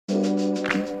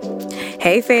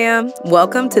Hey fam,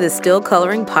 welcome to the Still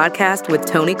Coloring Podcast with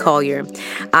Toni Collier.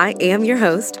 I am your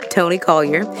host, Toni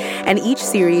Collier, and each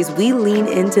series we lean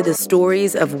into the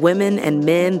stories of women and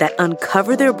men that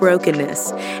uncover their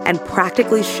brokenness and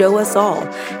practically show us all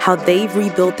how they've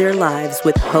rebuilt their lives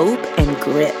with hope and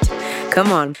grit.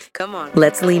 Come on,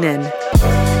 let's lean in.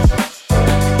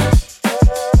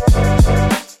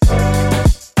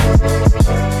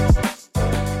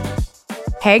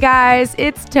 Hey guys,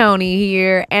 it's Toni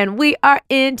here, and we are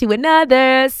into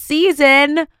another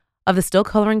season of the Still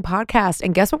Coloring Podcast.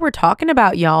 And guess what we're talking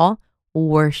about, y'all?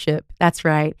 Worship. That's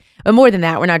right. But more than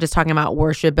that, we're not just talking about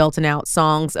worship, belting out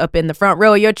songs up in the front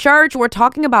row of your church. We're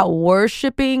talking about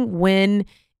worshiping when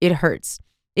it hurts.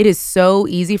 It is so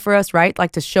easy for us, right?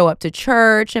 Like to show up to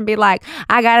church and be like,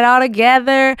 I got it all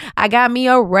together. I got me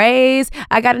a raise.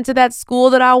 I got into that school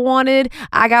that I wanted.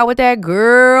 I got with that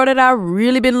girl that I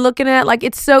really been looking at. Like,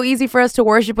 it's so easy for us to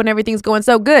worship when everything's going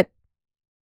so good.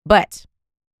 But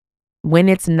when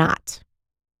it's not,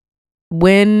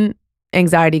 when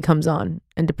anxiety comes on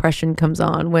and depression comes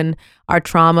on, when our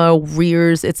trauma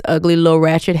rears its ugly low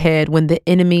ratchet head, when the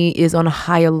enemy is on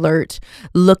high alert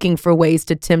looking for ways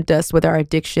to tempt us with our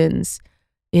addictions,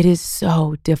 it is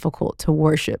so difficult to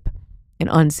worship an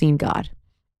unseen God.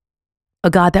 A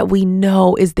God that we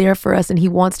know is there for us and he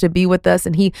wants to be with us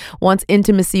and he wants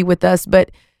intimacy with us,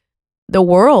 but the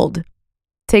world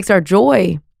takes our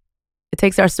joy. It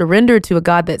takes our surrender to a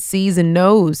God that sees and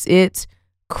knows. It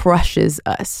crushes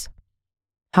us.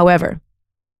 However,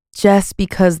 just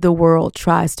because the world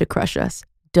tries to crush us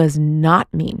does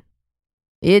not mean,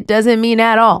 it doesn't mean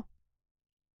at all,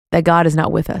 that God is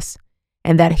not with us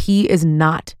and that he is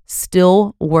not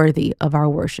still worthy of our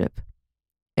worship.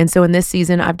 And so in this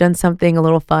season, I've done something a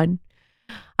little fun.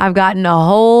 I've gotten a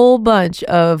whole bunch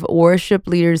of worship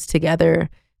leaders together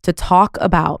to talk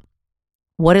about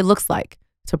what it looks like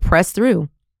to press through,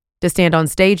 to stand on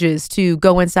stages, to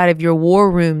go inside of your war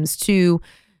rooms, to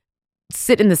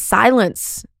sit in the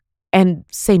silence and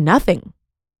say nothing,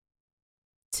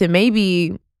 to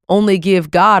maybe only give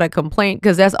God a complaint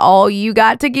because that's all you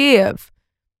got to give.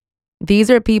 These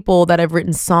are people that have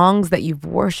written songs that you've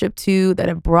worshiped to, that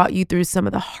have brought you through some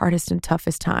of the hardest and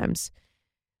toughest times.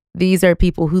 These are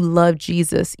people who love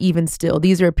Jesus even still.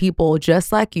 These are people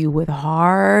just like you with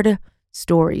hard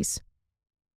stories.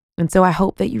 And so I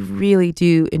hope that you really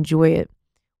do enjoy it.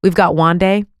 We've got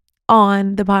Wande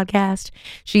on the podcast.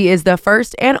 She is the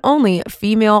first and only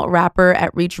female rapper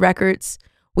at Reach Records.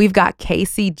 We've got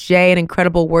Casey J, an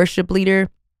incredible worship leader,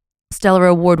 Stellar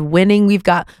Award winning. We've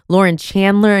got Lauren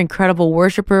Chandler, incredible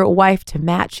worshiper, wife to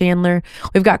Matt Chandler.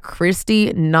 We've got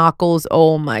Christy Nockels.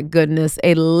 Oh my goodness,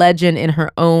 a legend in her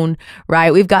own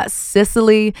right. We've got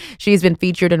Cicely. She's been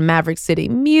featured in Maverick City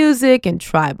Music and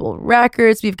Tribal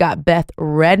Records. We've got Beth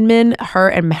Redman. Her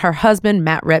and her husband,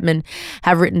 Matt Redman,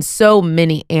 have written so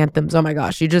many anthems. Oh my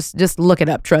gosh, you just look it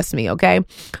up. Trust me, okay?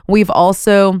 We've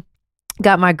also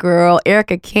got my girl,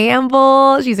 Erica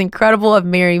Campbell. She's incredible, of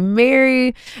Mary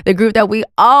Mary, the group that we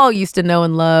all used to know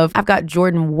and love. I've got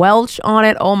Jordan Welch on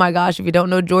it. Oh my gosh, if you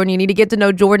don't know Jordan, you need to get to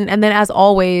know Jordan. And then as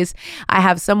always, I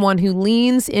have someone who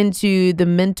leans into the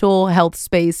mental health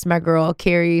space, my girl,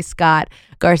 Carrie Scott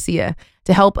Garcia,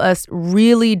 to help us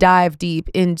really dive deep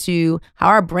into how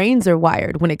our brains are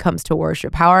wired when it comes to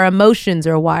worship, how our emotions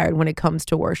are wired when it comes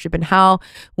to worship, and how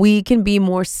we can be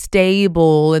more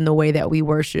stable in the way that we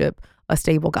worship a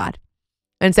stable God.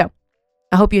 And so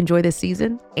I hope you enjoy this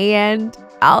season and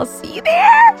I'll see you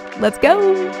there. Let's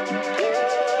go.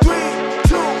 3,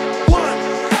 2, 1.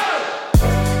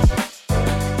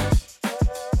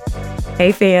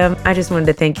 Hey fam, I just wanted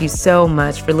to thank you so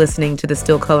much for listening to the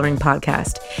Still Coloring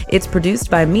Podcast. It's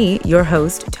produced by me, your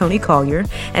host, Toni Collier,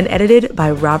 and edited by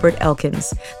Robert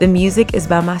Elkins. The music is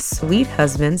by my sweet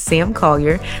husband, Sam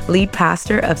Collier, lead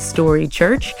pastor of Story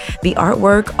Church. The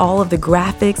artwork, all of the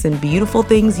graphics and beautiful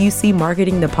things you see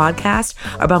marketing the podcast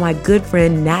are by my good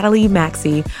friend, Natalie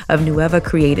Maxey of Nueva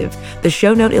Creative. The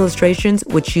show note illustrations,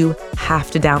 which you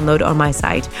have to download on my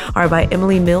site, are by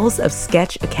Emily Mills of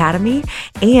Sketch Academy.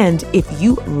 And if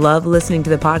you love listening to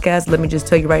the podcast, let me just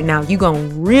tell you right now, you're going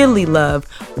to really love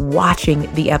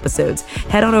watching the episodes.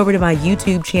 Head on over to my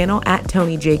YouTube channel at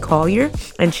Toni J. Collier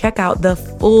and check out the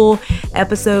full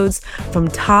episodes from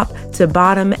top to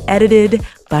bottom, edited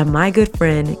by my good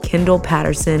friend, Kendall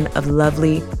Patterson of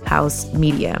Lovely House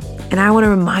Media. And I want to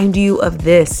remind you of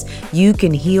this. You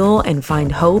can heal and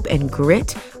find hope and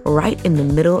grit right in the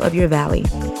middle of your valley.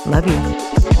 Love you.